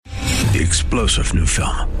the explosive new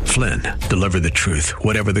film, Flynn, Deliver the Truth,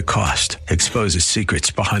 Whatever the Cost, exposes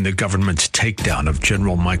secrets behind the government's takedown of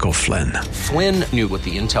General Michael Flynn. Flynn knew what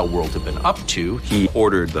the intel world had been up to. He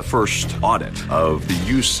ordered the first audit of the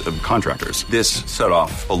use of contractors. This set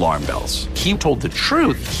off alarm bells. He told the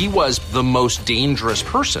truth. He was the most dangerous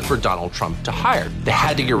person for Donald Trump to hire. They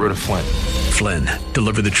had to get rid of Flynn. Flynn,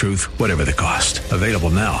 Deliver the Truth, Whatever the Cost. Available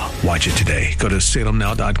now. Watch it today. Go to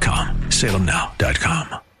salemnow.com.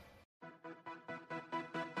 salemnow.com.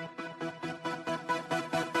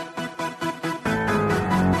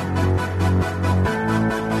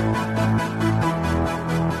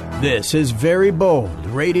 This is Very Bold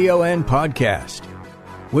Radio and Podcast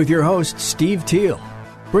with your host, Steve Teal,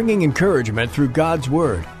 bringing encouragement through God's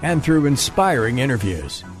Word and through inspiring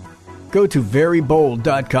interviews. Go to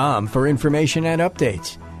verybold.com for information and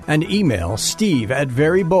updates, and email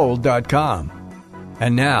steve@verybold.com.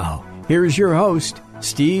 And now, here's your host,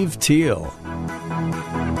 Steve Teal.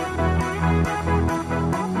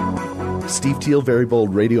 Steve Teal, Very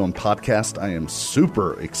Bold Radio and Podcast. I am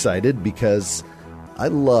super excited because I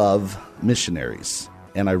love missionaries,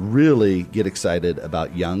 and I really get excited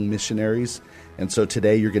about young missionaries. And so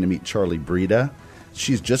today you're going to meet Charlie Breda.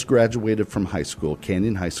 She's just graduated from high school,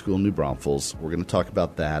 Canyon High School, New Braunfels. We're going to talk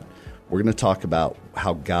about that. We're going to talk about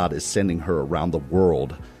how God is sending her around the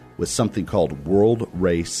world with something called World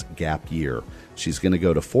Race Gap Year. She's going to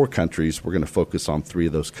go to 4 countries. We're going to focus on 3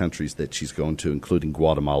 of those countries that she's going to, including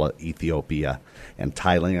Guatemala, Ethiopia, and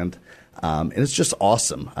Thailand. And it's just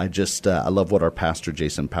awesome. I love what our pastor,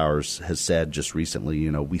 Jason Powers, has said just recently.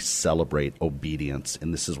 You know, we celebrate obedience,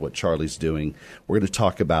 and this is what Charlie's doing. We're going to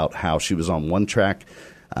talk about how she was on one track.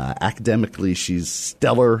 Academically, she's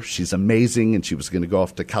stellar. She's amazing, and she was going to go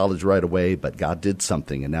off to college right away, but God did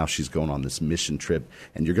something, and now she's going on this mission trip,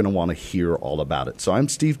 and you're going to want to hear all about it. So I'm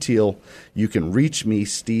Steve Teal. You can reach me,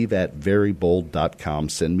 steve@verybold.com.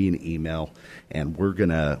 Send me an email, and we're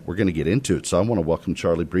gonna get into it. So I want to welcome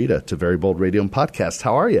Charlie Breda to Very Bold Radio and Podcast.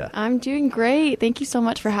 How are you? I'm doing great. Thank you so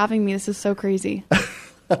much for having me. This is so crazy.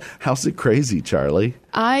 How's it crazy, Charlie?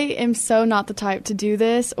 I am so not the type to do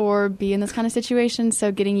this or be in this kind of situation.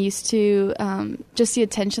 So getting used to just the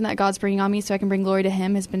attention that God's bringing on me so I can bring glory to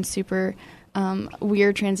Him has been super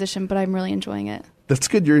weird transition, but I'm really enjoying it. That's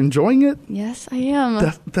good. You're enjoying it? Yes, I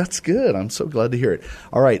am. That's good. I'm so glad to hear it.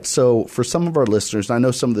 All right. So for some of our listeners, I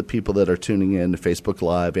know some of the people that are tuning in to Facebook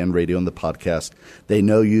Live and radio and the podcast, they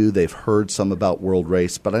know you. They've heard some about World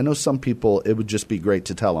Race. But I know some people, it would just be great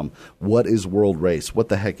to tell them, what is World Race? What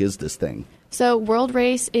the heck is this thing? So World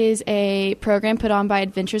Race is a program put on by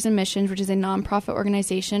Adventures in Missions, which is a nonprofit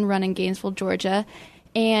organization run in Gainesville, Georgia.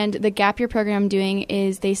 And the gap year program I'm doing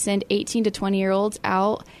is they send 18 to 20-year-olds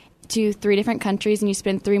out to 3 different countries, and you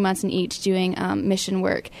spend 3 months in each doing mission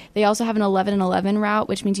work. They also have an 11 and 11 route,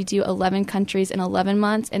 which means you do 11 countries in 11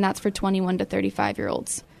 months, and that's for 21 to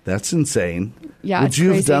 35-year-olds. That's insane. Yeah, Would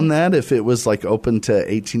you have done that if it was like open to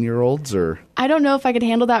 18-year-olds or? I don't know if I could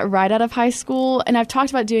handle that right out of high school, and I've talked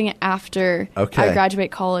about doing it after I graduate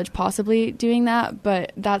college, possibly doing that,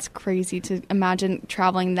 but that's crazy to imagine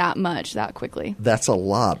traveling that much that quickly. That's a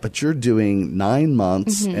lot, but you're doing 9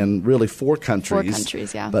 months and really 4 countries. 4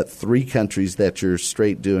 countries, yeah. But 3 countries that you're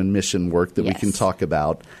straight doing mission work that we can talk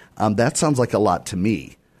about. That sounds like a lot to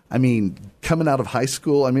me. I mean, coming out of high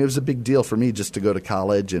school, it was a big deal for me just to go to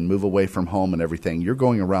college and move away from home and everything. You're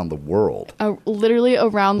going around the world. Literally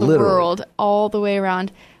around the world, all the way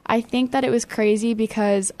around. I think that it was crazy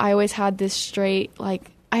because I always had this straight, I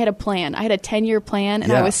had a plan. I had a 10-year plan,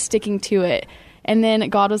 and I was sticking to it. And then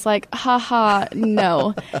God was like,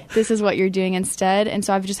 no, this is what you're doing instead. And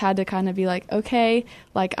so I've just had to kind of be like, okay,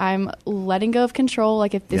 I'm letting go of control.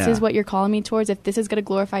 If this is what you're calling me towards, if this is going to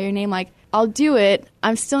glorify your name, I'll do it.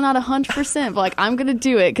 I'm still not 100%, but I'm going to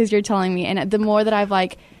do it because you're telling me. And the more that I've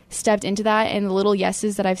stepped into that, and the little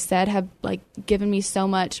yeses that I've said have given me so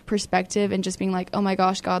much perspective, and just being oh my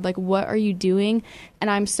gosh, God, what are you doing? And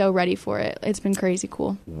I'm so ready for it. It's been crazy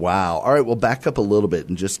cool. Wow. All right. Well, back up a little bit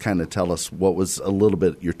and just kind of tell us what was a little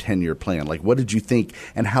bit your 10-year plan. What did you think,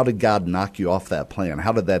 and how did God knock you off that plan?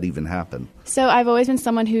 How did that even happen? So I've always been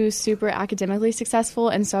someone who's super academically successful,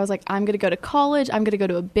 and so I was I'm going to go to college. I'm going to go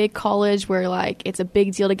to a big college where it's a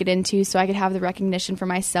big deal to get into, so I could have the recognition for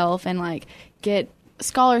myself and get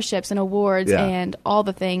scholarships and awards and all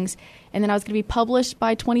the things. And then I was going to be published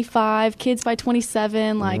by 25, kids by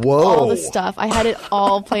 27, all the stuff. I had it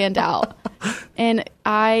all planned out. And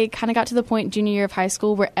I kind of got to the point junior year of high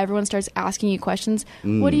school where everyone starts asking you questions.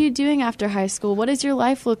 What are you doing after high school? What does your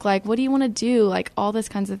life look like? What do you want to do? All those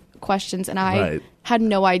kinds of questions. And I had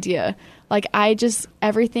no idea. Like,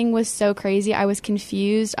 everything was so crazy. I was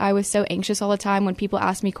confused. I was so anxious all the time when people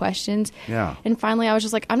asked me questions. Yeah. And finally, I was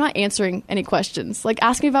just like, I'm not answering any questions. Like,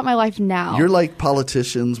 ask me about my life now. You're like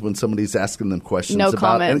politicians when somebody's asking them questions. No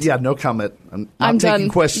comment. Yeah, no comment. I'm taking done.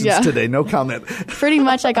 Questions today. No comment. Pretty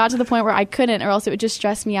much, I got to the point where I couldn't, or else it would just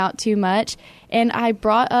stress me out too much. And I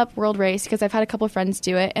brought up World Race because I've had a couple of friends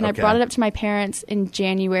do it. And I brought it up to my parents in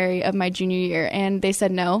January of my junior year. And they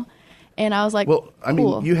said no. And I was like, well, I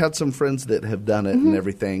cool. mean, you had some friends that have done it and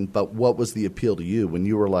everything, but what was the appeal to you when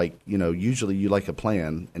you were like, usually you like a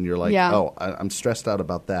plan and you're like, I'm stressed out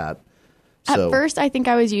about that. So, at first, I think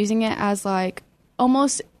I was using it as like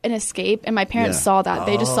almost an escape. And my parents saw that.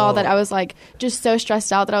 They just saw that I was like just so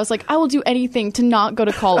stressed out that I was like, I will do anything to not go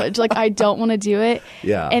to college. Like, I don't want to do it.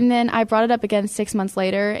 Yeah. And then I brought it up again 6 months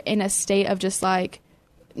later in a state of just like,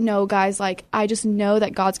 no, guys, like, I just know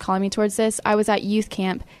that God's calling me towards this. I was at youth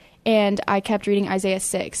camp. And I kept reading Isaiah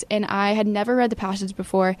 6. And I had never read the passage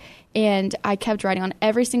before. And I kept writing on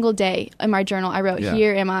every single day in my journal. I wrote,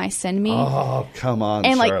 here am I, send me. Oh, come on,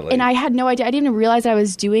 and Charlie. And I had no idea. I didn't even realize I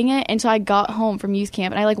was doing it until I got home from youth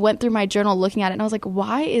camp. And I went through my journal looking at it. And I was like,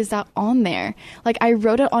 why is that on there? Like, I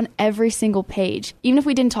wrote it on every single page. Even if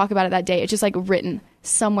we didn't talk about it that day, it's just written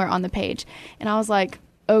somewhere on the page. And I was like,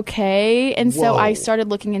 okay. And so I started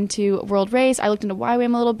looking into World Race. I looked into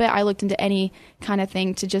YWAM a little bit. I looked into any kind of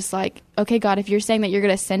thing to just okay, God, if you're saying that you're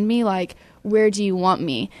going to send me, where do you want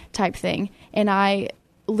me type thing? And I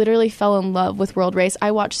literally fell in love with World Race.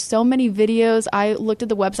 I watched so many videos. I looked at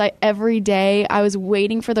the website every day. I was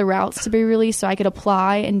waiting for the routes to be released so I could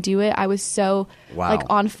apply and do it. I was so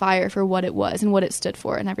on fire for what it was and what it stood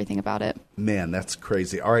for and everything about it. Man, that's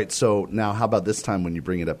crazy. All right, so now how about this time when you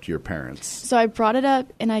bring it up to your parents? So I brought it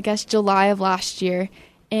up in, I guess, July of last year,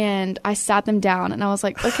 and I sat them down, and I was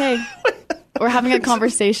like, okay, we're having a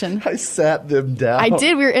conversation. I sat them down. I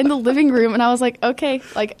did. We were in the living room, and I was like, okay,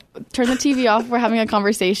 turn the TV off. We're having a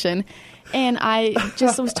conversation. And I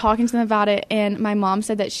just was talking to them about it, and my mom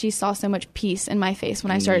said that she saw so much peace in my face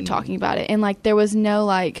when I started talking about it. And there was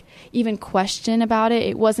no even question about it.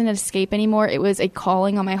 It wasn't an escape anymore. It was a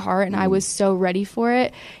calling on my heart, and I was so ready for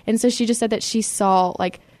it. And so she just said that she saw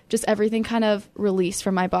just everything kind of release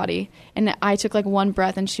from my body. And I took one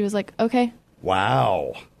breath, and she was like, okay.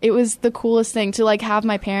 Wow. It was the coolest thing to have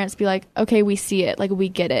my parents be like, okay, we see it, we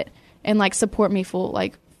get it, and support me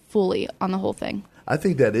fully on the whole thing. I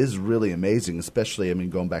think that is really amazing, especially,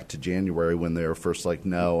 going back to January when they were first like,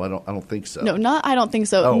 no, I don't think so. No, not I don't think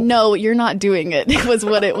so. Oh. No, you're not doing it. It was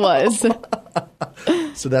what it was.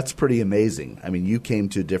 So that's pretty amazing. You came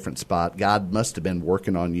to a different spot. God must have been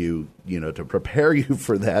working on you, to prepare you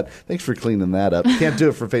for that. Thanks for cleaning that up. Can't do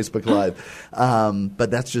it for Facebook Live.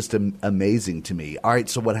 But that's just amazing to me. All right,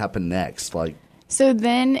 so what happened next? So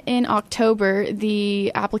then in October,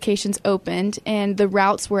 the applications opened and the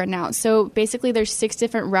routes were announced. So basically there's 6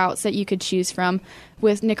 different routes that you could choose from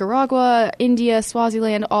with Nicaragua, India,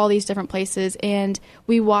 Swaziland, all these different places. And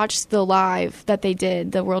we watched the live that they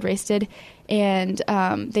did, the World Race did, and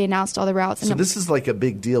they announced all the routes. So this is a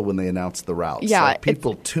big deal when they announce the routes. Yeah.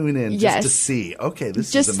 People tune in just to see, okay,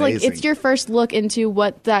 this is amazing. It's your first look into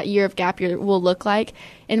what that year of gap year will look like.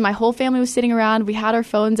 And my whole family was sitting around. We had our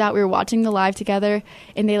phones out. We were watching the live together.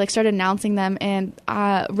 And they started announcing them. And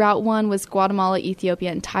Route 1 was Guatemala,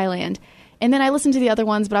 Ethiopia, and Thailand. And then I listened to the other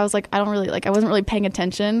ones, but I was I don't really, I wasn't really paying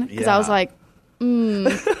attention because I was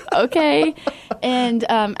okay. And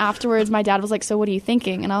afterwards, my dad was like, so what are you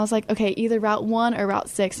thinking? And I was like, okay, either Route 1 or Route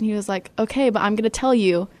 6. And he was like, okay, but I'm going to tell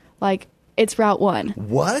you, it's Route 1.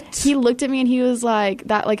 What? He looked at me and he was like,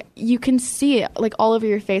 that, you can see it, all over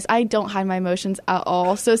your face. I don't hide my emotions at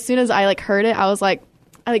all. So as soon as I, heard it, I was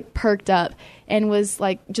I perked up and was,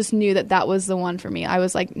 just knew that was the one for me. I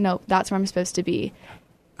was like, no, that's where I'm supposed to be.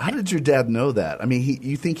 How did your dad know that?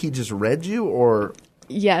 You think he just read you or...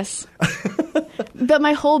 Yes. But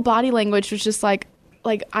my whole body language was just I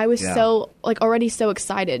was so already so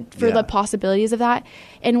excited for the possibilities of that.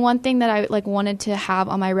 And one thing that I wanted to have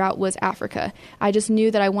on my route was Africa. I just knew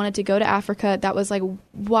that I wanted to go to Africa. That was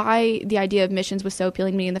why the idea of missions was so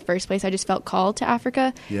appealing to me in the first place. I just felt called to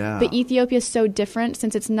Africa. Yeah. But Ethiopia is so different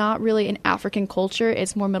since it's not really an African culture.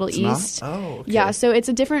 It's more Middle East. Not? Oh, okay. Yeah, so it's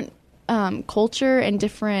a different culture and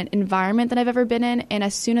different environment than I've ever been in. And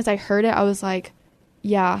as soon as I heard it, I was like,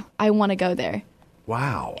 yeah, I want to go there.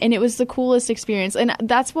 Wow. And it was the coolest experience. And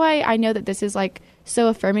that's why I know that this is so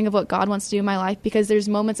affirming of what God wants to do in my life, because there's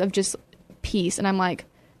moments of just peace. And I'm like,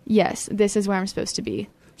 yes, this is where I'm supposed to be.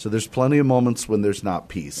 So there's plenty of moments when there's not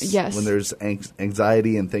peace. Yes. When there's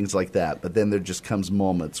anxiety and things like that. But then there just comes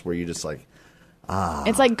moments where you're just like,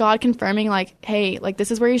 It's like God confirming, like, hey, like,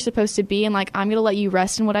 this is where you're supposed to be, and, like, I'm going to let you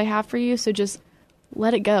rest in what I have for you, so just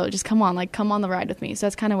let it go. Just come on. Like, come on the ride with me. So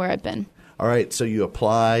that's kind of where I've been. All right. So you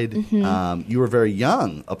applied. You were very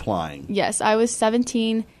young applying. Yes. I was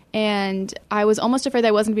 17, and I was almost afraid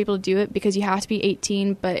I wasn't going to be able to do it because you have to be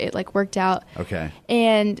 18, but it, like, worked out. Okay.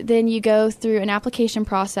 And then you go through an application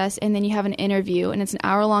process, and then you have an interview, and it's an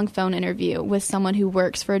hour-long phone interview with someone who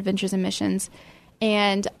works for Adventures in Missions.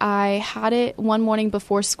 And I had it one morning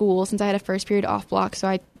before school since I had a first period off block. So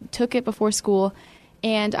I took it before school,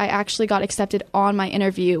 and I actually got accepted on my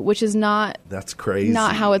interview, which is That's crazy.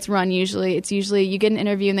 Not how it's run usually. It's usually you get an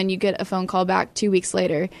interview and then you get a phone call back 2 weeks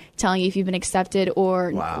later telling you if you've been accepted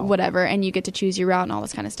or whatever, and you get to choose your route and all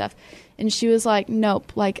this kind of stuff. And she was like,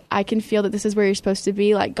 nope, like, I can feel that this is where you're supposed to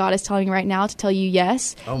be. Like, God is telling me right now to tell you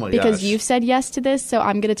yes. Oh my because gosh. you've said yes to this, so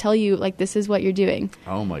I'm going to tell you, like, this is what you're doing.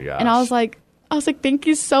 Oh my gosh. And I was like, thank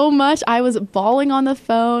you so much. I was bawling on the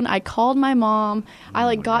phone. I called my mom.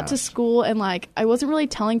 I got to school, and like, I wasn't really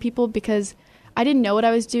telling people because I didn't know what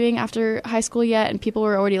I was doing after high school yet. And people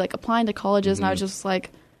were already like applying to colleges. And I was just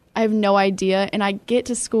like, I have no idea. And I get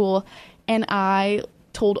to school, and I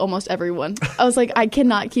told almost everyone. I was like, I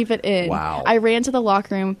cannot keep it in. Wow. I ran to the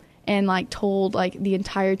locker room and like told like the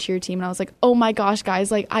entire cheer team. And I was like, oh my gosh,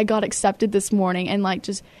 guys, like, I got accepted this morning. And like,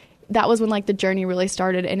 just, that was when like the journey really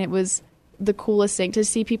started. And it was the coolest thing to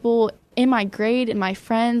see people in my grade and my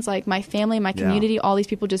friends, like my family, my community, all these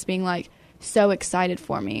people just being like so excited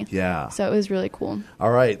for me. Yeah. So it was really cool.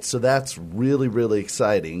 All right. So that's really, really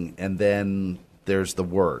exciting. And then there's the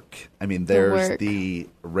work. I mean, there's the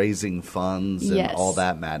raising funds and all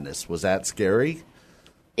that madness. Was that scary?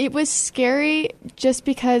 It was scary just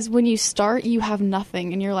because when you start, you have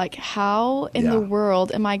nothing. And you're like, how in the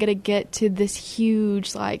world am I going to get to this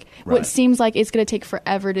huge, like, what seems like it's going to take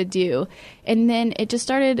forever to do? And then it just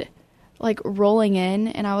started, like, rolling in.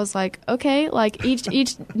 And I was like, okay, like,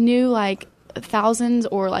 each new, like, thousands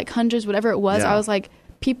or, like, hundreds, whatever it was, I was like,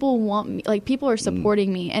 people want me. Like, people are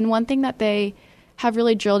supporting me. And one thing that they have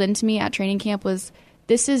really drilled into me at training camp was,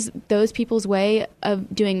 this is those people's way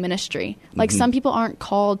of doing ministry. Like, some people aren't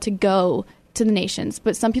called to go to the nations,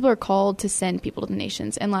 but some people are called to send people to the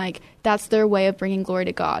nations. And, like, that's their way of bringing glory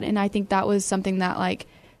to God. And I think that was something that, like,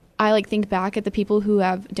 I, like, think back at the people who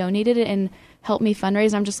have donated it and helped me fundraise.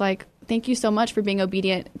 And I'm just like, thank you so much for being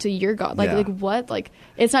obedient to your God. Like, like what? Like,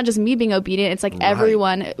 it's not just me being obedient. It's, like,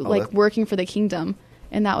 everyone, like, working for the kingdom.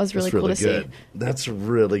 And that was really cool to see. That's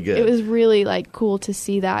really good. It was really, like, cool to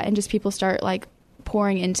see that. And just people start, like,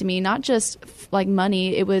 pouring into me, not just like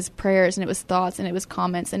money. It was prayers, and it was thoughts, and it was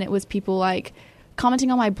comments, and it was people like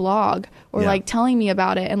commenting on my blog or like telling me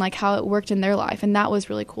about it and like how it worked in their life. And that was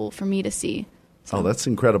really cool for me to see. So. Oh, that's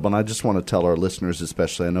incredible. And I just want to tell our listeners,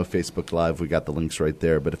 especially, I know Facebook Live, we got the links right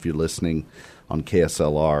there, but if you're listening on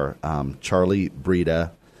KSLR,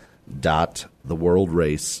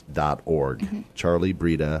 charliebreda.theworldrace.org.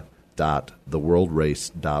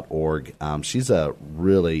 charliebreda.theworldrace.org. She's a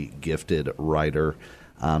really gifted writer.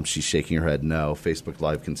 She's shaking her head no. Facebook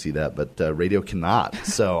Live can see that, but radio cannot.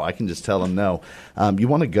 So I can just tell them no. You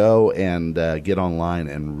want to go and get online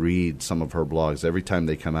and read some of her blogs. Every time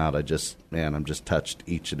they come out, I'm just touched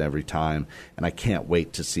each and every time. And I can't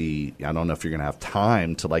wait to see. I don't know if you're going to have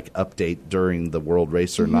time to like update during the World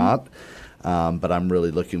Race or not, but I'm really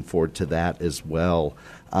looking forward to that as well.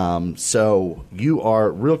 So you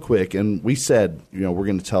are, real quick, and we said, we're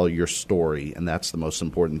going to tell your story, and that's the most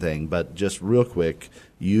important thing. But just real quick,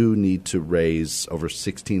 you need to raise over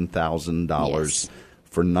 $16,000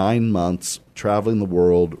 for 9 months, traveling the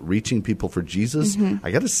world, reaching people for Jesus.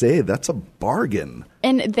 I got to say, that's a bargain.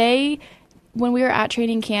 And when we were at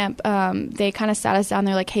training camp, they kind of sat us down.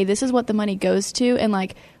 They're like, hey, this is what the money goes to. And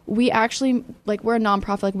like, we actually, like, we're a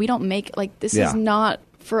nonprofit. Like, we don't make, like, this is not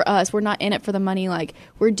for us. We're not in it for the money. Like,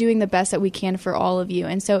 we're doing the best that we can for all of you.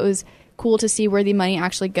 And so it was cool to see where the money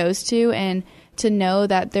actually goes to, and to know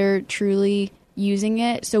that they're truly using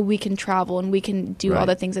it so we can travel and we can do all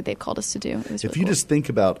the things that they've called us to do. It was if you just think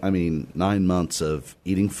about, 9 months of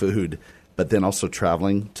eating food, but then also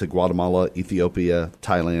traveling to Guatemala, Ethiopia,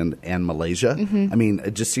 Thailand, and Malaysia.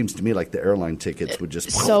 It just seems to me like the airline tickets would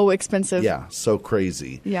just... So expensive. Yeah, so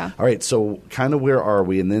crazy. Yeah. All right, so kind of where are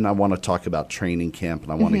we? And then I want to talk about training camp,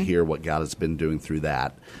 and I want to hear what God has been doing through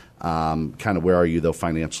that. Kind of where are you, though,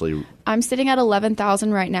 financially? I'm sitting at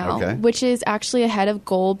 $11,000 right now, which is actually ahead of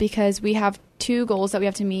goal because we have 2 goals that we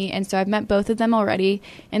have to meet. And so I've met both of them already.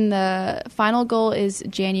 And the final goal is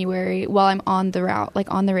January while I'm on the route,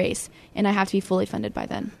 like on the race. And I have to be fully funded by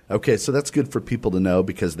then. Okay, so that's good for people to know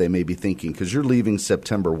because they may be thinking, because you're leaving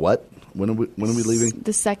September what? When are we leaving?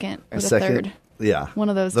 The 2nd or the 3rd. Yeah. One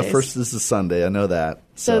of those days. The first is a Sunday. I know that.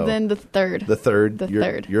 So then the third. The third. The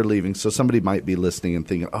third. You're leaving. So somebody might be listening and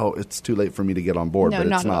thinking, oh, it's too late for me to get on board. No, but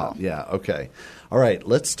it's not at all. Yeah. Okay. All right.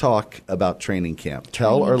 Let's talk about training camp.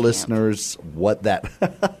 Tell our listeners what that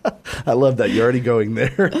 – I love that. You're already going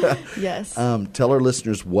there. Yes. Tell our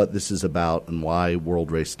listeners what this is about and why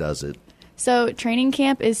World Race does it. So training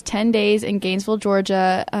camp is 10 days in Gainesville,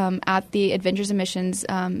 Georgia, at the Adventures and Missions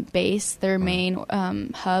base, their main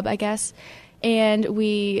hub, I guess. And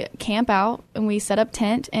we camp out, and we set up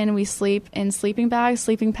tent, and we sleep in sleeping bags,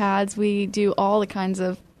 sleeping pads. We do all the kinds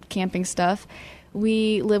of camping stuff.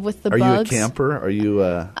 We live with the bugs. Are you a camper? Are you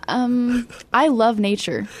I love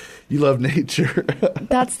nature. You love nature.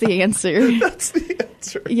 That's the answer. That's the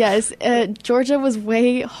answer. Yes. Georgia was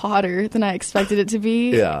way hotter than I expected it to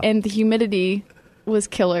be. Yeah. And the humidity was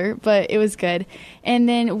killer, but it was good. And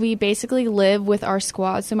then we basically live with our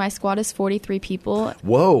squad. So my squad is 43 people.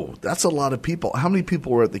 Whoa, that's a lot of people. How many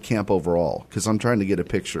people were at the camp overall? Because I'm trying to get a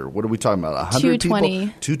picture. What are we talking about? 100 220.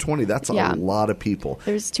 people? 220. That's a lot of people.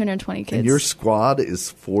 There's 220 kids. And your squad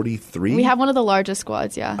is 43? We have one of the largest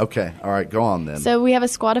squads, yeah. Okay. All right. Go on then. So we have a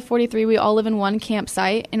squad of 43. We all live in one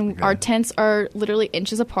campsite, and our tents are literally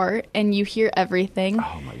inches apart, and you hear everything.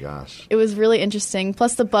 Oh, my gosh. It was really interesting.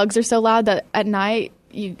 Plus, the bugs are so loud that at night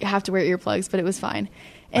you have to wear earplugs, but it was fine.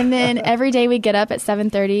 And then every day we get up at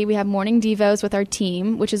 7:30. We have morning devos with our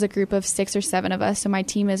team, which is a group of 6 or 7 of us. So my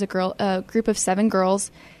team is a group of 7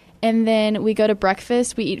 girls. And then we go to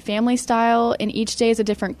breakfast. We eat family style, and each day is a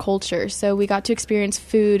different culture. So we got to experience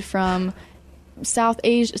food from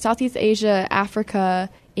Southeast Asia, Africa,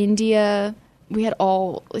 India. We had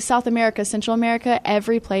all South America, Central America,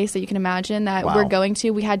 every place that you can imagine that we're going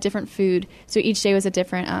to, we had different food. So each day was a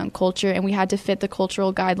different culture, and we had to fit the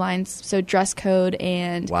cultural guidelines. So dress code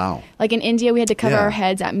and like in India, we had to cover our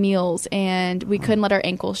heads at meals, and we couldn't let our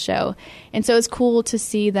ankles show. And so it's cool to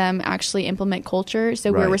see them actually implement culture.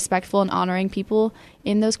 So we're respectful and honoring people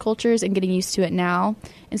in those cultures and getting used to it now.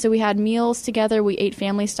 And so we had meals together. We ate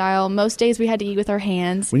family style. Most days we had to eat with our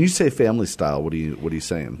hands. When you say family style, what are you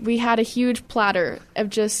saying? We had a huge platter of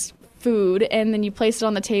just food, and then you place it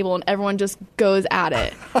on the table, and everyone just goes at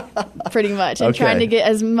it, pretty much, and trying to get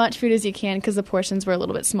as much food as you can, because the portions were a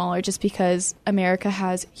little bit smaller, just because America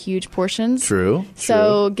has huge portions. True.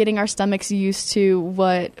 So getting our stomachs used to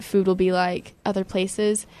what food will be like other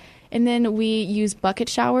places. And then we use bucket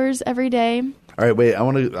showers every day. All right, wait. I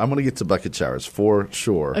want to get to bucket showers for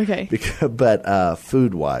sure. Okay. But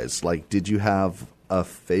food wise, like, did you have a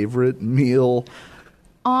favorite meal?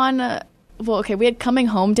 We had coming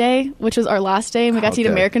home day, which was our last day, and we got to eat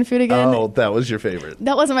American food again. Oh, that was your favorite.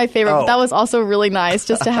 That wasn't my favorite, but that was also really nice,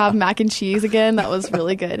 just to have mac and cheese again. That was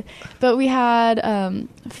really good. But we had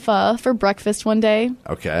pho for breakfast one day.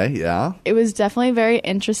 Okay, yeah. It was definitely very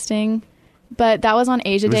interesting. But that was on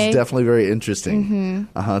Asia Day. It was definitely very interesting.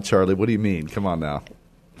 Mm-hmm. Charlie, what do you mean? Come on now.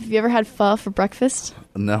 Have you ever had pho for breakfast?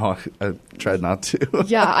 No, I tried not to.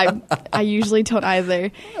 Yeah, I usually don't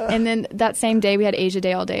either. And then that same day, we had Asia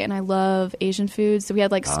Day all day, and I love Asian food. So we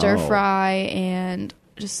had like stir fry and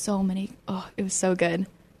just so many. Oh, it was so good.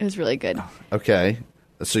 It was really good. Okay.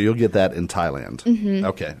 So you'll get that in Thailand. Mm-hmm.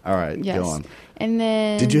 Okay. All right. Yes. Go on. And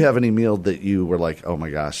then... Did you have any meal that you were like, oh my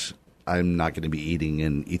gosh, I'm not going to be eating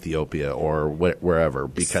in Ethiopia or wherever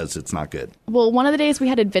because it's not good? Well, one of the days we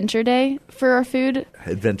had Adventure Day for our food.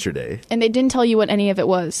 Adventure Day. And they didn't tell you what any of it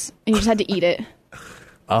was, and you just had to eat it.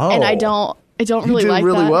 Oh. And I don't really like that.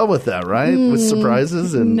 You did really well with that, right? With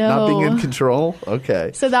surprises and not being in control?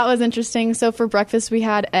 Okay. So that was interesting. So for breakfast, we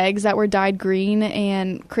had eggs that were dyed green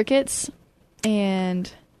and crickets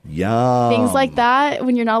and things like that.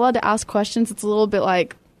 When you're not allowed to ask questions, it's a little bit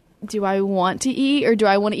like, do I want to eat or do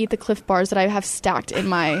I want to eat the Cliff Bars that I have stacked in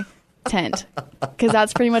my tent? Because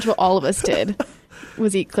that's pretty much what all of us did,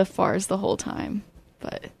 was eat Cliff Bars the whole time.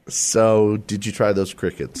 But so did you try those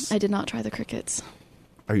crickets? I did not try the crickets.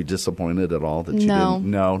 Are you disappointed at all that you didn't?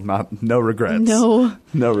 No regrets. No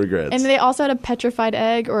regrets. And they also had a petrified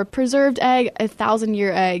egg or a preserved egg,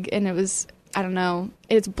 1,000-year egg, and it was, I don't know,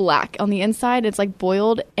 it's black on the inside. It's like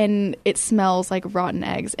boiled, and it smells like rotten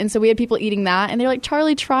eggs. And so we had people eating that, and they're like,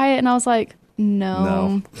 Charlie, try it. And I was like,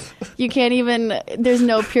 no. You can't even, there's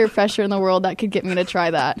no peer pressure in the world that could get me to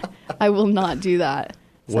try that. I will not do that.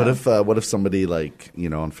 So. What if somebody on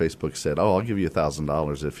Facebook said, "Oh, I'll give you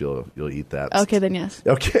 $1,000 if you'll eat that." Okay, then yes.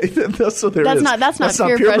 Okay, so that's not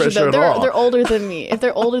peer pressure though. They're older than me. If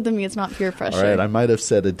they're older than me, it's not peer pressure. All right, I might have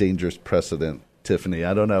set a dangerous precedent, Tiffany.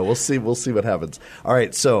 I don't know. We'll see what happens. All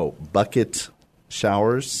right, so bucket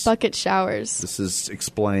showers. This is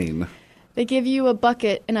explain. They give you a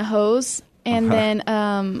bucket and a hose, and then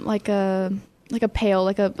like a like a pail,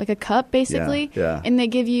 like a cup, basically. Yeah. And they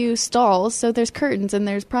give you stalls, so there's curtains and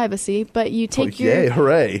there's privacy. But you take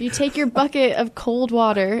hooray! You take your bucket of cold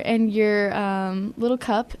water and your little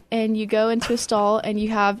cup, and you go into a stall, and you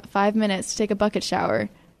have 5 minutes to take a bucket shower.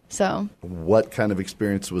 So, what kind of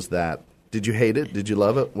experience was that? Did you hate it? Did you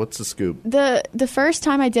love it? What's the scoop? The first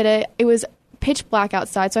time I did it, it was pitch black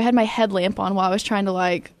outside, so I had my headlamp on while I was trying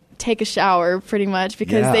to take a shower, pretty much,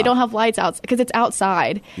 because they don't have lights out, because it's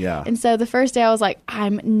outside. Yeah. And so the first day I was like,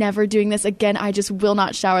 I'm never doing this again. I just will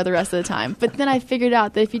not shower the rest of the time. But then I figured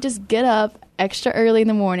out that if you just get up extra early in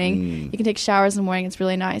the morning, you can take showers in the morning. It's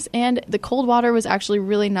really nice. And the cold water was actually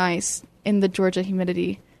really nice in the Georgia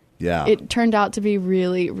humidity. Yeah. It turned out to be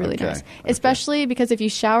really, really nice. Especially because if you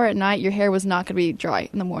shower at night, your hair was not going to be dry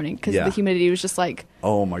in the morning, because the humidity was just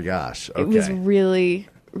oh my gosh. Okay. It was really,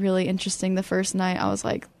 really interesting the first night. I was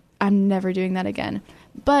like, I'm never doing that again.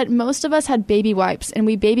 But most of us had baby wipes, and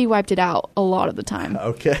we baby wiped it out a lot of the time.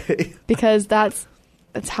 Okay. Because that's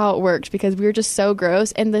how it worked, because we were just so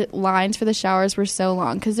gross, and the lines for the showers were so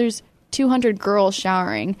long, because there's 200 girls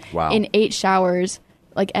showering in 8 showers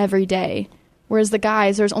every day. Whereas the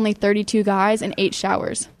guys, there's only 32 guys and 8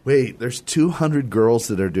 showers. Wait, there's 200 girls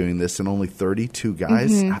that are doing this and only 32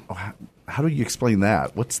 guys? Mm-hmm. How do you explain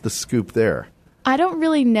that? What's the scoop there? I don't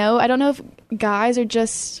really know. I don't know if guys are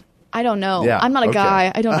just... I don't know. Yeah, I'm not a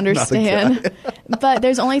guy. I don't understand. But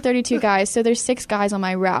there's only 32 guys, so there's 6 guys on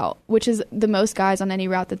my route, which is the most guys on any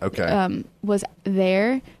route that was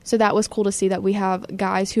there. So that was cool to see that we have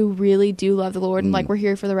guys who really do love the Lord and we're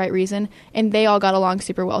here for the right reason. And they all got along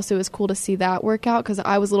super well. So it was cool to see that work out, because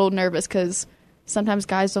I was a little nervous because sometimes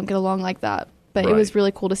guys don't get along like that. But it was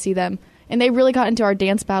really cool to see them. And they really got into our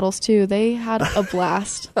dance battles, too. They had a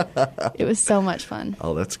blast. It was so much fun.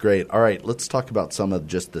 Oh, that's great. All right, let's talk about some of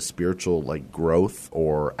just the spiritual, growth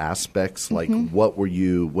or aspects. What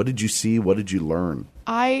did you see? What did you learn?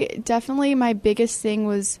 My biggest thing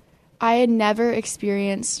was I had never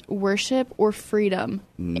experienced worship or freedom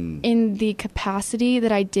in the capacity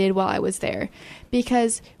that I did while I was there.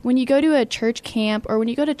 Because when you go to a church camp or when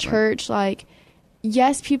you go to church,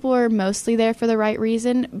 yes, people are mostly there for the right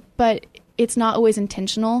reason, but it's not always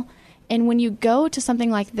intentional. And when you go to something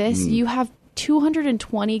like this, you have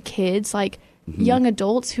 220 kids, young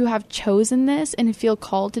adults who have chosen this and feel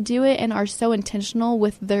called to do it and are so intentional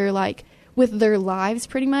with their lives,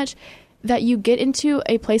 pretty much, that you get into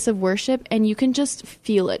a place of worship and you can just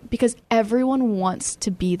feel it, because everyone wants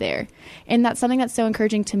to be there. And that's something that's so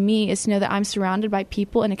encouraging to me, is to know that I'm surrounded by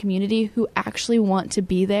people in a community who actually want to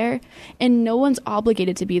be there, and no one's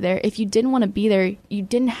obligated to be there. If you didn't want to be there, you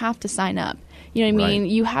didn't have to sign up. You know what I mean?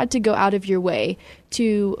 You had to go out of your way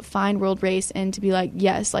to find World Race and to be like,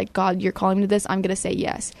 yes, God, you're calling me to this, I'm going to say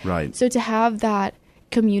yes. Right. So to have that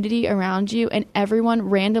community around you, and everyone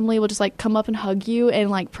randomly will just come up and hug you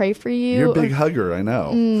and pray for you. You're a big hugger, I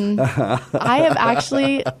know. I have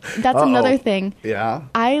actually, that's another thing. Yeah.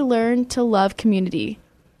 I learned to love community.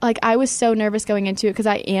 I was so nervous going into it because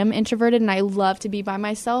I am introverted and I love to be by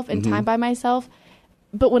myself and time by myself.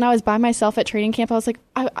 But when I was by myself at training camp, I was like,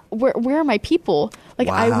 where are my people?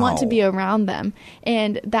 I want to be around them.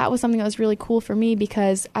 And that was something that was really cool for me,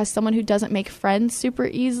 because as someone who doesn't make friends super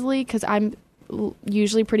easily, because I'm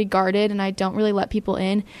usually pretty guarded and I don't really let people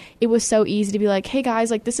in, it was so easy to be like, hey guys,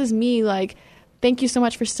 this is me, thank you so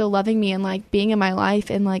much for still loving me and being in my life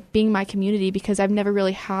and being my community, because I've never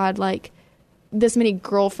really had this many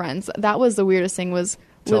girlfriends. That was the weirdest thing.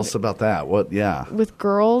 Tell us about that. With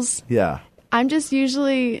girls. Yeah. I'm just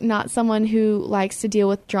usually not someone who likes to deal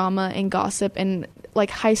with drama and gossip and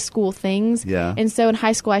high school things. Yeah. And so in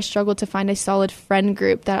high school I struggled to find a solid friend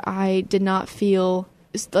group that I did not feel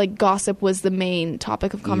gossip was the main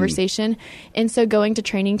topic of conversation. And so going to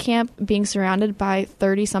training camp, being surrounded by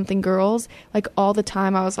 30-something girls, all the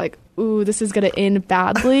time, I was like, ooh, this is going to end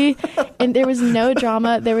badly. And there was no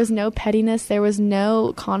drama. There was no pettiness. There was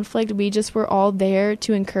no conflict. We just were all there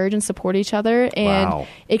to encourage and support each other and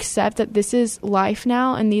accept that this is life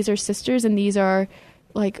now, and these are sisters, and these are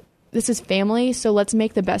this is family, so let's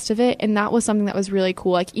make the best of it. And that was something that was really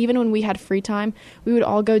cool. Even when we had free time, we would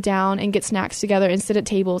all go down and get snacks together and sit at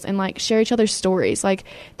tables and share each other's stories.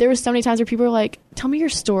 There was so many times where people were like, tell me your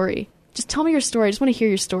story. Just tell me your story. I just want to hear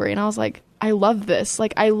your story. And I was like, I love this.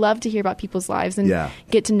 I love to hear about people's lives and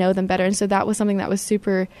get to know them better. And so that was something that was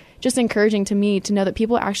super just encouraging to me, to know that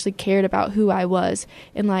people actually cared about who I was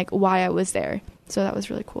and why I was there. So that was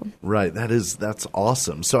really cool. Right. That's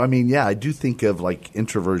awesome. So, I do think of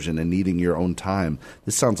introversion and needing your own time.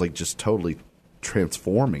 This sounds just totally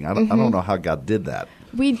transforming. I don't know how God did that.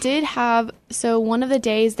 We did have, so one of the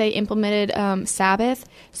days they implemented Sabbath.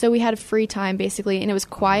 So we had free time basically, and it was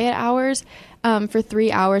quiet hours. for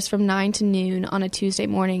 3 hours from 9 to noon on a Tuesday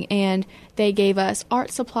morning. And they gave us art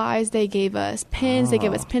supplies. They gave us pens. They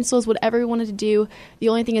gave us pencils, whatever we wanted to do. The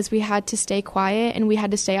only thing is we had to stay quiet and we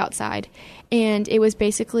had to stay outside. And it was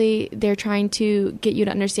basically they're trying to get you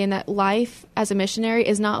to understand that life as a missionary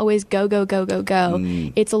is not always go, go, go, go, go.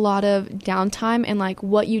 It's a lot of downtime, and like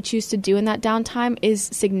what you choose to do in that downtime is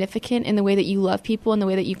significant in the way that you love people and the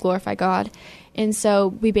way that you glorify God. And so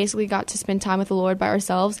we basically got to spend time with the Lord by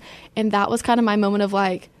ourselves. And that was kind of my moment of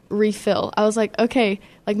like refill. I was like, okay,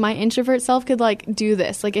 like my introvert self could like do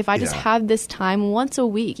this. Like if I just have this time once a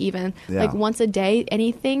week, even like once a day,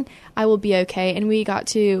 anything, I will be okay. And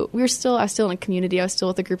I was still in a community. I was still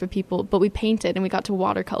with a group of people, but we painted and we got to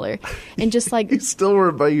watercolor and just like. You still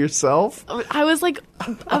were by yourself? I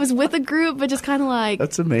was with a group, but just kind of like.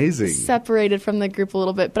 That's amazing. Separated from the group a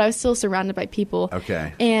little bit, but I was still surrounded by people.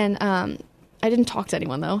 Okay. And, I didn't talk to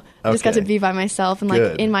anyone, though. I just got to be by myself and,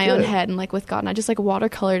 like, in my own head and, like, with God. And I just, like,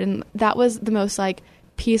 watercolored. And that was the most, like,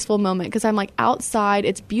 peaceful moment because I'm, like, outside.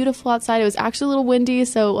 It's beautiful outside. It was actually a little windy,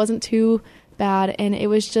 so it wasn't too bad. And it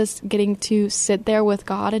was just getting to sit there with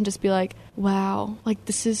God and just be like, wow, like,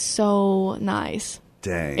 this is so nice.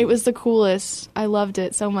 Dang. It was the coolest. I loved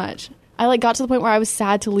it so much. I, like, got to the point where I was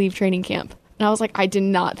sad to leave training camp. And I was like, I did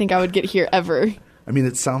not think I would get here ever. I mean,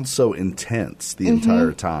 it sounds so intense the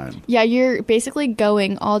entire time. Yeah, you're basically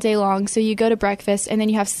going all day long. So you go to breakfast and then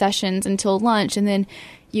you have sessions until lunch and then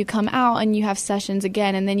you come out and you have sessions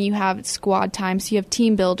again and then you have squad time. So you have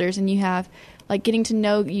team builders and you have like getting to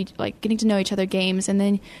know each other games and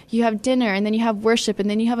then you have dinner and then you have worship and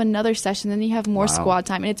then you have another session and then you have more squad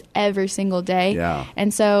time and it's every single day. Yeah.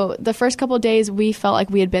 And so the first couple of days we felt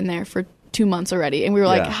like we had been there for 2 months already. And we were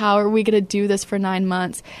like, how are we going to do this for 9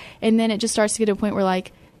 months? And then it just starts to get to a point where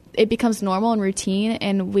like it becomes normal and routine.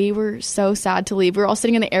 And we were so sad to leave. We were all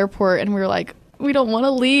sitting in the airport and we were like, we don't want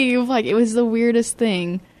to leave. Like it was the weirdest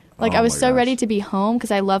thing. Like I was so ready to be home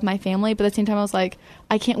because I love my family. But at the same time, I was like,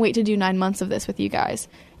 I can't wait to do 9 months of this with you guys.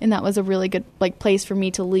 And that was a really good like place for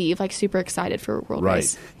me to leave, like super excited for World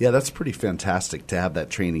Race. Yeah, that's pretty fantastic to have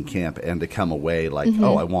that training camp and to come away like,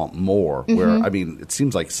 oh, I want more. Where, I mean, it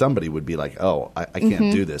seems like somebody would be like, oh, I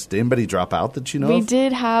can't do this. Did anybody drop out that you know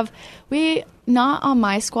of? Not on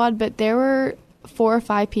my squad, but there were 4 or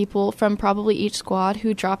 5 people from probably each squad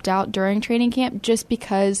who dropped out during training camp just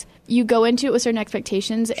because you go into it with certain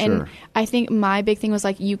expectations. And I think my big thing was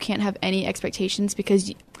like, you can't have any expectations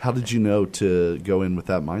because... How did you know to go in with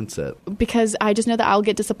that mindset? Because I just know that I'll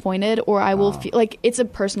get disappointed or I will feel like it's a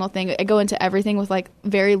personal thing. I go into everything with like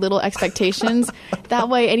very little expectations. That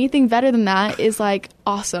way, anything better than that is like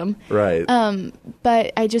awesome. Right.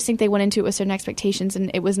 But I just think they went into it with certain expectations and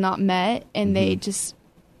it was not met and they just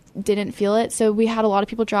didn't feel it. So we had a lot of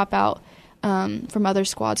people drop out from other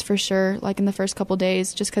squads for sure, like in the first couple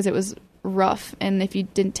days, just because it was rough. And if you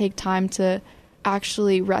didn't take time to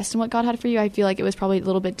actually rest in what God had for you, I feel like it was probably a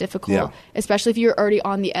little bit difficult, especially if you're already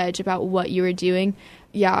on the edge about what you were doing.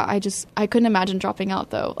 Yeah, I couldn't imagine dropping out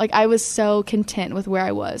though. Like I was so content with where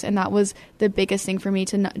I was, and that was the biggest thing for me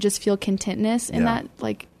to not just feel contentness in that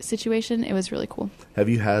like situation. It was really cool. Have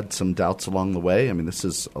you had some doubts along the way? I mean, this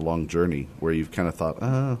is a long journey where you've kind of thought,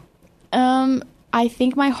 I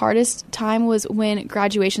think my hardest time was when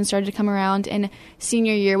graduation started to come around and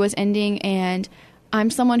senior year was ending, and I'm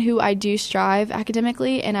someone who I do strive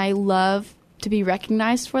academically and I love to be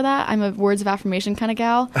recognized for that. I'm a words of affirmation kind of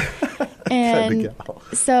gal. And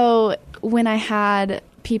so when I had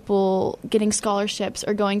people getting scholarships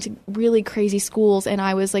or going to really crazy schools and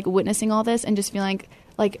I was like witnessing all this and just feeling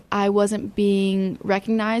like I wasn't being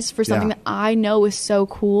recognized for something that I know was so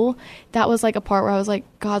cool, that was like a part where I was like,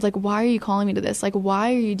 God, like, why are you calling me to this? Like,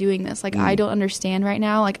 why are you doing this? Like, I don't understand right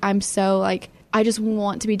now. Like, I'm so like, I just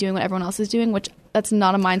want to be doing what everyone else is doing, which that's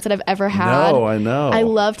not a mindset I've ever had. No, I know. I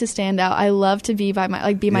love to stand out. I love to be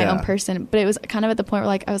my own person. But it was kind of at the point where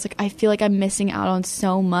like I was like, I feel like I'm missing out on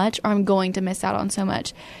so much, or I'm going to miss out on so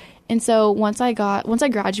much. And so once I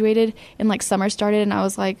graduated and like summer started, and I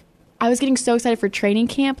was getting so excited for training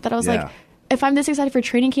camp that I was like, if I'm this excited for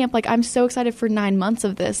training camp, like I'm so excited for 9 months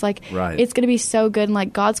of this. Like it's going to be so good. And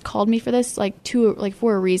like God's called me for this,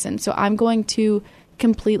 for a reason. So I'm going to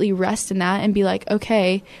completely rest in that and be like,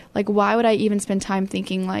 okay, like why would I even spend time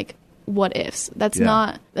thinking like what ifs? That's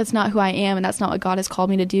not who I am, and that's not what God has called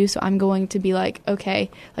me to do. So I'm going to be like, okay,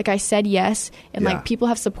 like I said yes, and like people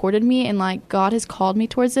have supported me, and like God has called me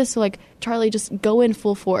towards this. So like, Charlie, just go in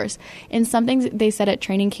full force. And some things they said at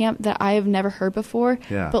training camp that I have never heard before,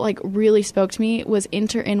 but like really spoke to me was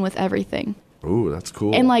enter in with everything. Ooh, that's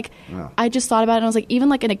cool. And like, I just thought about it and I was like, even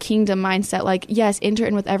like in a kingdom mindset, like, yes, enter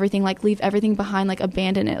in with everything, like leave everything behind, like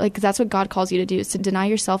abandon it. Like, 'cause that's what God calls you to do, is to deny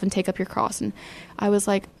yourself and take up your cross. And I was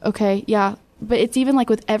like, okay, yeah. But it's even like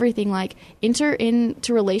with everything, like enter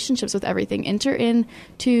into relationships with everything, enter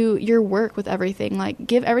into your work with everything, like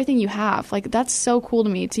give everything you have. Like, that's so cool to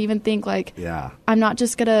me to even think like, I'm not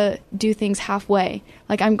just going to do things halfway.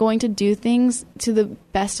 Like, I'm going to do things to the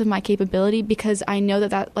best of my capability, because I know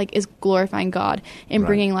that like is glorifying God and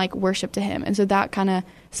bringing like worship to him. And so that kind of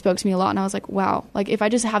spoke to me a lot. And I was like, wow, like if I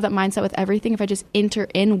just have that mindset with everything, if I just enter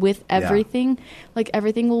in with everything, like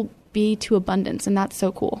everything will be to abundance. And that's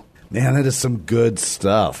so cool. Man, that is some good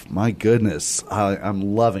stuff. My goodness.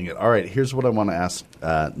 I'm loving it. All right, here's what I want to ask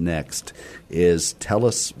next is tell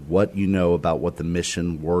us what you know about what the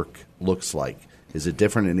mission work looks like. Is it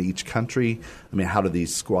different in each country? I mean, how do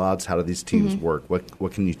these squads, how do these teams work?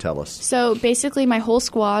 What can you tell us? So basically my whole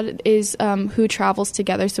squad is who travels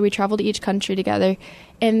together. So we travel to each country together.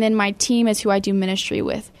 And then my team is who I do ministry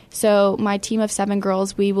with. So my team of 7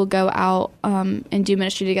 girls, we will go out and do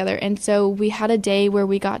ministry together. And so we had a day where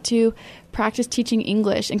we got to practice teaching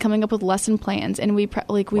English and coming up with lesson plans. And we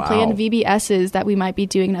planned VBSs that we might be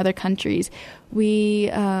doing in other countries.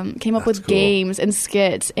 We came up with games and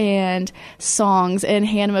skits and songs and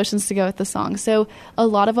hand motions to go with the songs. So a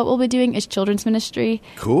lot of what we'll be doing is children's ministry.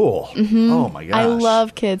 Cool. Oh, my gosh. I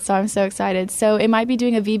love kids, so I'm so excited. So it might be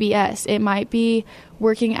doing a VBS. It might be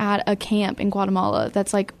working at a camp in Guatemala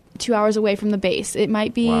that's like 2 hours away from the base. It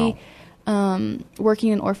might be working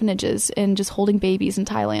in orphanages and just holding babies in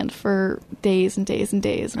Thailand for days and days and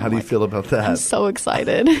days. And How do you feel about that? I'm so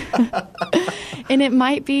excited. And it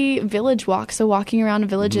might be village walks, so walking around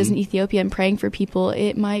villages in Ethiopia and praying for people.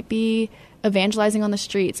 It might be evangelizing on the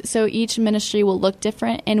streets. So each ministry will look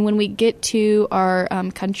different. And when we get to our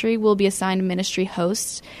country, we'll be assigned ministry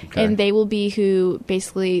hosts. Okay. And they will be who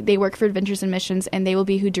basically, they work for Adventures in Missions, and they will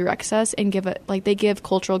be who directs us and they give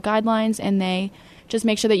cultural guidelines, and they just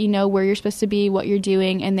make sure that you know where you're supposed to be, what you're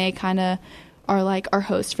doing. And they kind of are like our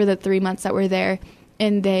host for the 3 months that we're there.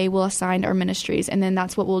 And they will assign our ministries. And then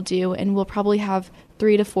that's what we'll do. And we'll probably have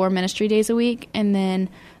 3 to 4 ministry days a week. And then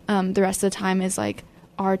the rest of the time is like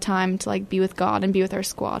our time to like be with God and be with our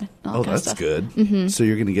squad. Oh, that's good. So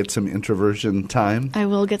you're going to get some introversion time? I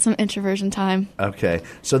will get some introversion time. Okay.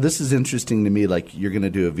 So this is interesting to me. Like, you're going to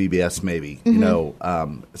do a VBS maybe, you know,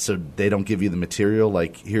 so they don't give you the material.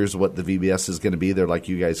 Like, here's what the VBS is going to be. They're like,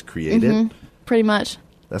 you guys create it? Pretty much.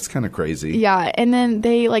 That's kind of crazy. Yeah, and then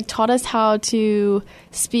they like taught us how to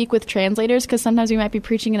speak with translators, because sometimes we might be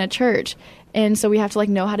preaching in a church, and so we have to like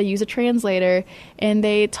know how to use a translator. And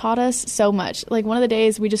they taught us so much. Like, one of the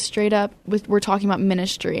days we just straight up we're talking about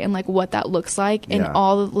ministry and like what that looks like and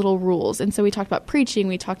all the little rules. And so we talked about preaching,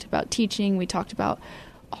 we talked about teaching, we talked about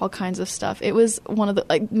all kinds of stuff. It was one of the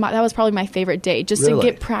that was probably my favorite day, just to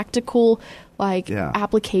get practical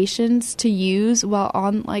applications to use while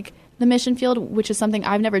on like the mission field, which is something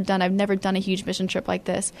I've never done. I've never done a huge mission trip like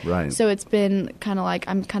this. Right. So it's been kind of like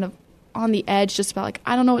I'm kind of on the edge, just about like,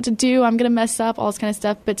 I don't know what to do. I'm going to mess up, all this kind of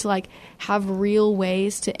stuff. But to like have real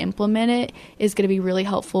ways to implement it is going to be really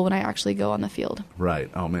helpful when I actually go on the field. Right.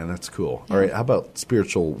 Oh, man, that's cool. Yeah. All right. How about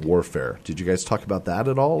spiritual warfare? Did you guys talk about that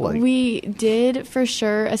at all? Like, we did, for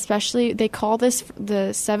sure. Especially, they call this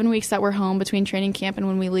the 7 weeks that we're home between training camp and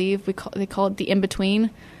when we leave. They call it the in-between.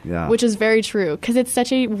 Yeah. Which is very true, because it's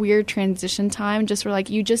such a weird transition time. Just where like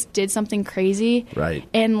you just did something crazy, right?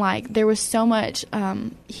 And like there was so much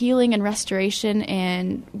healing and restoration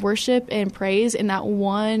and worship and praise in that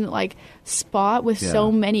one like spot with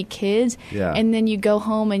so many kids. Yeah. And then you go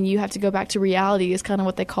home and you have to go back to reality, is kind of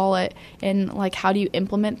what they call it. And like, how do you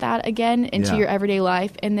implement that again into your everyday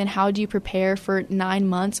life? And then how do you prepare for 9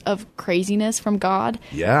 months of craziness from God?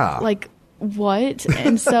 Yeah. Like, what?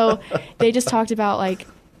 And so they just talked about like,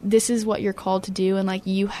 this is what you're called to do, and like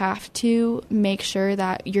you have to make sure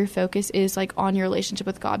that your focus is like on your relationship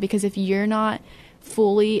with God, because if you're not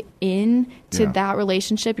fully in to that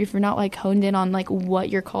relationship, if you're not like honed in on like what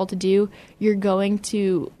you're called to do, you're going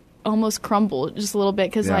to almost crumble just a little bit,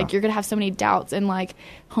 because like you're gonna have so many doubts and like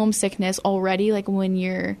homesickness already, like when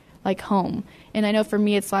you're like home. And I know for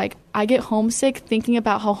me, it's like I get homesick thinking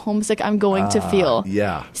about how homesick I'm going to feel.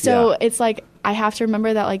 So it's like I have to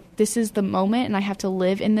remember that like this is the moment, and I have to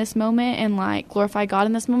live in this moment and like glorify God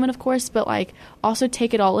in this moment, of course, but like also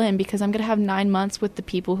take it all in, because I'm gonna have 9 months with the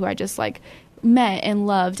people who I just like met and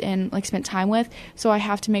loved and like spent time with. So I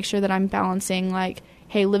have to make sure that I'm balancing like,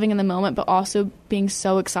 hey, living in the moment, but also being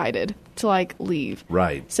so excited to like leave.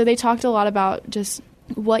 Right. So they talked a lot about just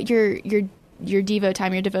what you're your Devo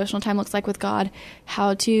time, your devotional time looks like with God,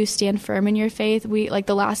 how to stand firm in your faith. We, like,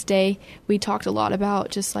 the last day, we talked a lot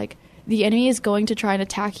about just, like, the enemy is going to try and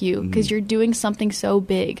attack you because you're doing something so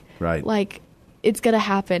big. Right. Like, it's going to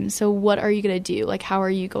happen. So what are you going to do? Like, how are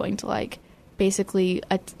you going to, like, basically,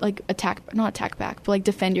 not attack back, but, like,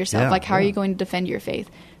 defend yourself? Like, how are you going to defend your faith?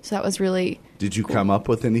 So that was really Did you come up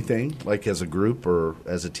with anything, like as a group or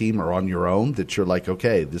as a team or on your own, that you're like,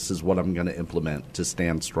 okay, this is what I'm going to implement to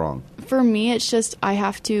stand strong? For me, it's just I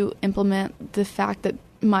have to implement the fact that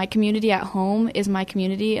my community at home is my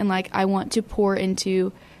community, and, like, I want to pour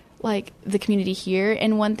into, like, the community here.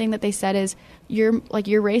 And one thing that they said is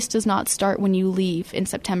your race does not start when you leave in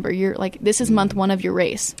September. You're like, this is month 1 of your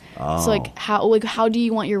race. So, like, how do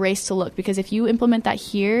you want your race to look? Because if you implement that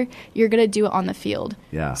here, you're going to do it on the field.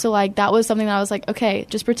 Yeah. So, like, that was something that I was like, okay,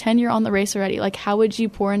 just pretend you're on the race already. Like, how would you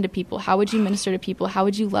pour into people? How would you minister to people? How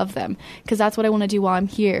would you love them? Because that's what I want to do while I'm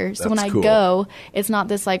here. So when I go, it's not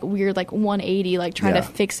this, like, weird, like, 180, like, trying to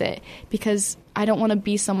fix it. Because I don't want to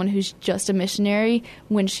be someone who's just a missionary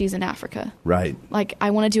when she's in Africa. Right. Like,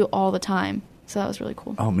 I want to do it all the time. So that was really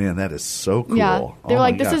cool. Oh, man, that is so cool. Yeah. They're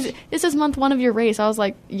like, this is month 1 of your race. I was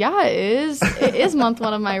like, yeah, it is. It is month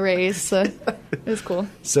 1 of my race. So it was cool.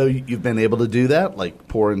 So you've been able to do that, like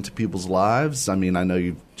pour into people's lives? I mean, I know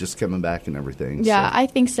you've just coming back and everything. Yeah, I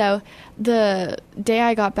think so. The day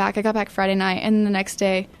I got back Friday night, and the next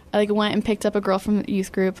day I, like, went and picked up a girl from the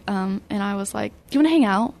youth group, and I was like, do you want to hang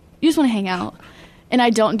out? You just want to hang out? And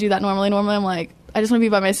I don't do that normally. Normally I'm like, I just want to be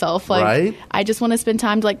by myself. Like, right? I just want to spend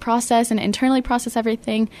time to, like, process and internally process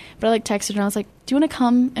everything. But I, like, texted her and I was like, do you want to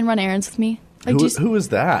come and run errands with me? Like, who is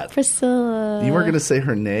that? Priscilla. You weren't going to say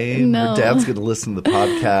her name? No. Her dad's going to listen to the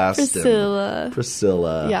podcast.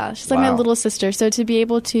 Priscilla. Yeah, she's like my little sister. So to be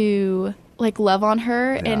able to, like, love on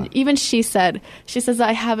her, and even she says that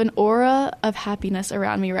I have an aura of happiness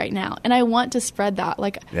around me right now, and I want to spread that.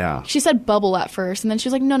 Like, she said bubble at first, and then she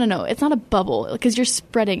was like, no, it's not a bubble because you're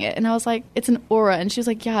spreading it. And I was like, it's an aura, and she was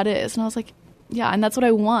like, yeah, it is. And I was like, yeah, and that's what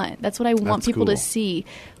I want. That's what I want people to see,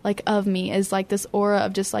 like, of me, is, like, this aura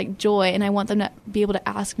of just, like, joy, and I want them to be able to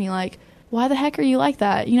ask me, like, why the heck are you like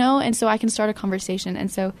that, you know? And so I can start a conversation. And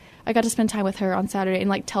so I got to spend time with her on Saturday and,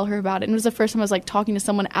 like, tell her about it. And it was the first time I was, like, talking to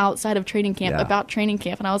someone outside of training camp about training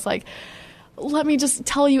camp. And I was like, let me just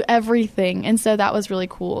tell you everything. And so that was really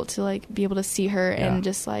cool to, like, be able to see her and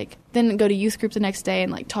just, like, then go to youth group the next day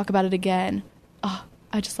and, like, talk about it again. Oh,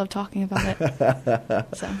 I just love talking about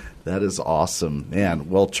it. So that is awesome, man.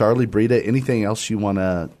 Well, Charlie Breda, anything else you want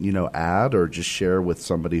to, add or just share with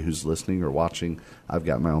somebody who's listening or watching? I've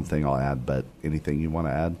got my own thing I'll add, but anything you want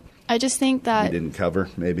to add? I just think that you didn't cover,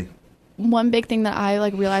 maybe. One big thing that I,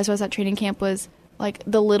 like, realized was at training camp was, like,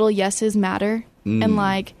 the little yeses matter, and,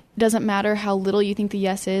 like, it doesn't matter how little you think the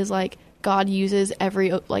yes is. Like, God uses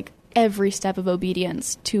every step of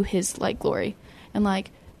obedience to His, like, glory, and,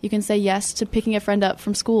 like, you can say yes to picking a friend up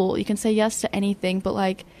from school. You can say yes to anything. But,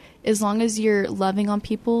 like, as long as you're loving on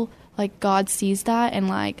people, like, God sees that. And,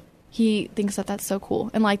 like, He thinks that that's so cool.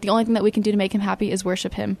 And, like, the only thing that we can do to make Him happy is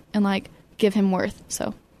worship Him and, like, give Him worth.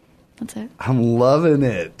 So that's it. I'm loving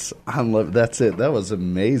it. That's it. That was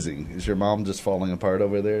amazing. Is your mom just falling apart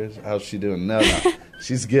over there? How's she doing? No.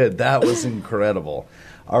 She's good. That was incredible.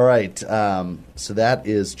 All right, so that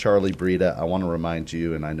is Charlie Breda. I want to remind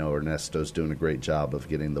you, and I know Ernesto's doing a great job of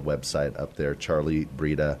getting the website up there,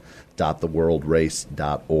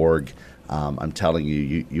 charliebreda.theworldrace.org. I'm telling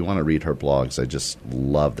you, you want to read her blogs. I just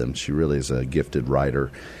love them. She really is a gifted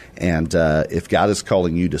writer. And if God is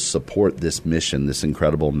calling you to support this mission, this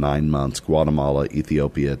incredible 9 months, Guatemala,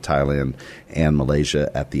 Ethiopia, Thailand, and Malaysia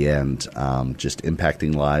at the end, just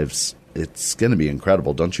impacting lives, it's going to be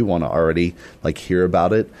incredible. Don't you want to already, like, hear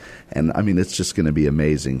about it? And, I mean, it's just going to be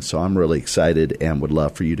amazing. So I'm really excited and would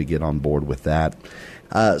love for you to get on board with that.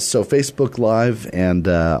 So Facebook Live and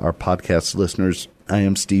our podcast listeners, I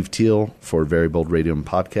am Steve Teal for Very Bold Radio and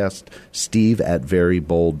Podcast.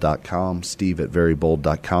 Steve@verybold.com.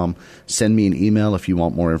 Steve@verybold.com. Send me an email if you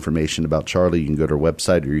want more information about Charlie. You can go to her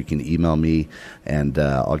website or you can email me, and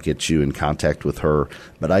I'll get you in contact with her.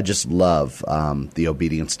 But I just love the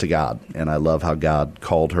obedience to God, and I love how God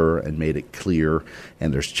called her and made it clear.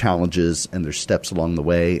 And there's challenges and there's steps along the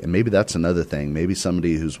way. And maybe that's another thing. Maybe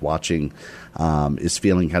somebody who's watching is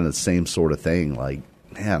feeling kind of the same sort of thing, like,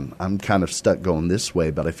 man, I'm kind of stuck going this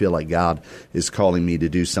way, but I feel like God is calling me to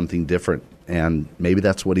do something different. And maybe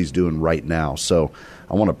that's what he's doing right now. So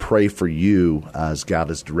I want to pray for you as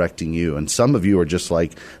God is directing you. And some of you are just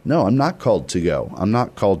like, no, I'm not called to go. I'm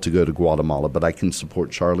not called to go to Guatemala, but I can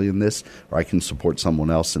support Charlie in this, or I can support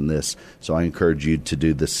someone else in this. So I encourage you to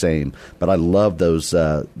do the same. But I love those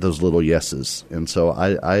little yeses. And so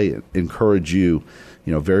I encourage you.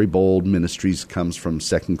 You know, Very Bold Ministries comes from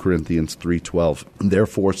 2 Corinthians 3:12.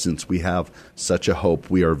 Therefore, since we have such a hope,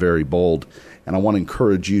 we are very bold. And I want to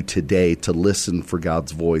encourage you today to listen for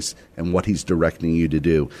God's voice and what he's directing you to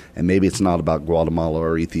do. And maybe it's not about Guatemala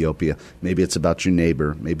or Ethiopia. Maybe it's about your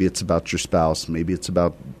neighbor. Maybe it's about your spouse. Maybe it's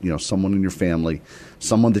about, someone in your family,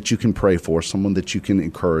 someone that you can pray for, someone that you can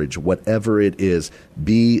encourage. Whatever it is,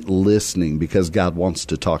 be listening because God wants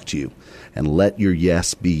to talk to you. And let your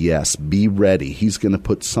yes be yes. Be ready. He's going to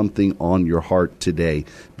put something on your heart today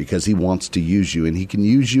because he wants to use you. And he can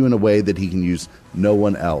use you in a way that he can use no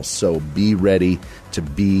one else. So be ready to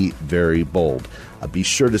be very bold. Be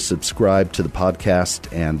sure to subscribe to the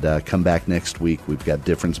podcast and come back next week. We've got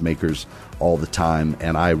difference makers all the time.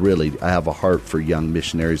 And I have a heart for young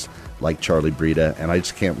missionaries like Charlie Breda. And I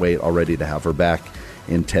just can't wait already to have her back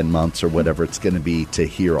in 10 months or whatever it's going to be to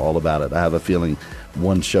hear all about it. I have a feeling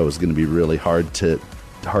one show is going to be really hard to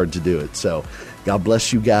do it. So God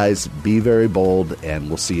bless you guys. Be very bold, and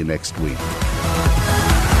we'll see you next week.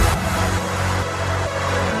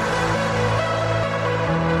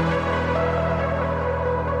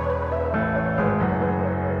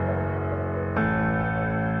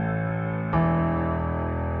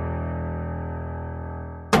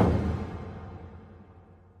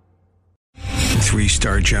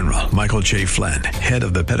 Three-star General Michael J. Flynn, head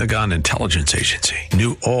of the Pentagon Intelligence Agency,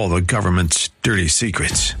 knew all the government's dirty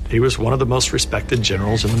secrets. He was one of the most respected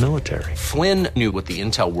generals in the military. Flynn knew what the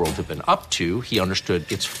intel world had been up to. He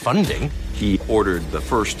understood its funding. He ordered the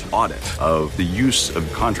first audit of the use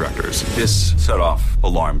of contractors. This set off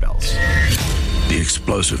alarm bells. The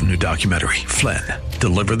explosive new documentary, Flynn,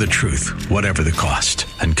 Deliver the Truth, Whatever the Cost,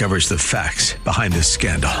 uncovers the facts behind this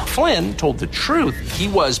scandal. Flynn told the truth. He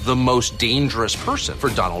was the most dangerous person for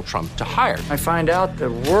Donald Trump to hire. I find out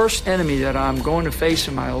the worst enemy that I'm going to face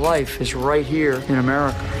in my life is right here in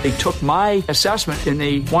America. They took my assessment and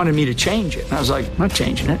they wanted me to change it. And I was like, I'm not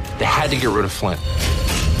changing it. They had to get rid of Flynn.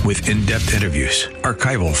 With in-depth interviews,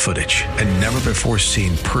 archival footage, and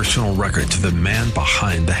never-before-seen personal records of the man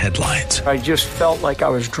behind the headlines. I just felt like I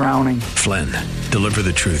was drowning. Flynn, Deliver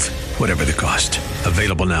the Truth, Whatever the Cost.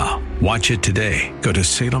 Available now. Watch it today. Go to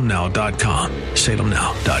salemnow.com.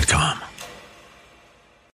 salemnow.com.